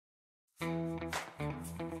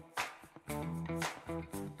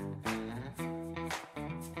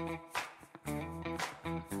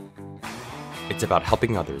It's about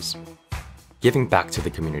helping others, giving back to the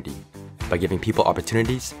community by giving people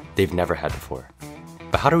opportunities they've never had before.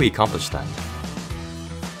 But how do we accomplish that?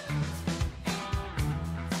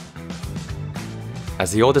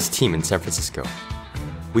 As the oldest team in San Francisco,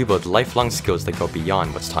 we build lifelong skills that go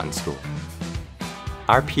beyond what's taught in school.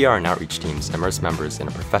 Our PR and outreach teams immerse members in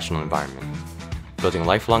a professional environment, building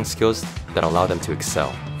lifelong skills that allow them to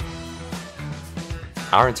excel.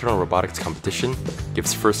 Our internal robotics competition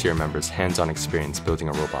gives first-year members hands-on experience building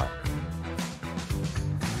a robot.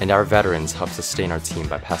 And our veterans help sustain our team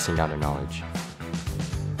by passing down their knowledge.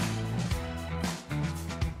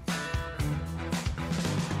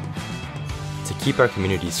 To keep our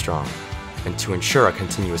community strong, and to ensure our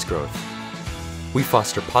continuous growth, we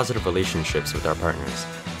foster positive relationships with our partners,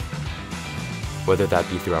 whether that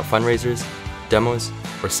be through our fundraisers, demos,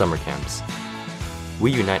 or summer camps.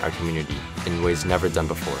 We unite our community in ways never done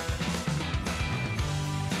before.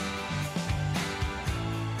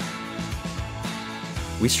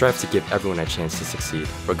 We strive to give everyone a chance to succeed,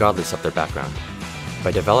 regardless of their background.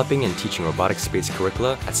 By developing and teaching robotics-based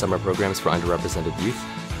curricula at summer programs for underrepresented youth,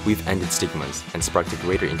 we've ended stigmas and sparked a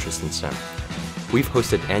greater interest in STEM. We've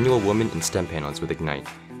hosted annual Women in STEM panels with Ignite,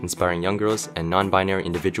 inspiring young girls and non-binary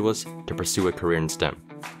individuals to pursue a career in STEM.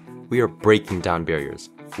 We are breaking down barriers,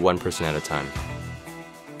 one person at a time.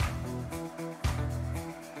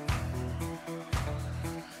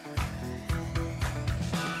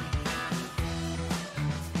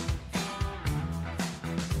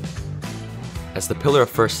 As the pillar of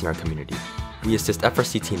FIRST in our community, we assist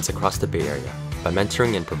FRC teams across the Bay Area by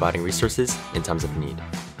mentoring and providing resources in times of need.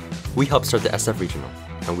 We helped start the SF Regional,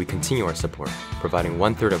 and we continue our support, providing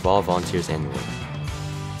 1/3 of all volunteers annually.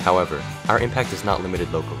 However, our impact is not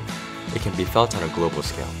limited locally. It can be felt on a global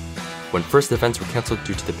scale. When FIRST events were canceled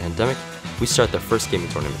due to the pandemic, we started the FIRST gaming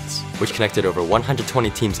tournaments, which connected over 120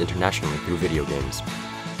 teams internationally through video games.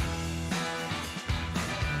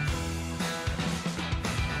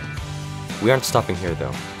 We aren't stopping here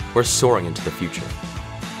though. We're soaring into the future,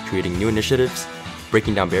 creating new initiatives,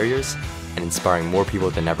 breaking down barriers, and inspiring more people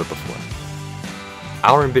than ever before.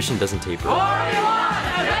 Our ambition doesn't taper,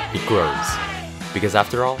 it grows, because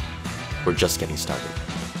after all, we're just getting started.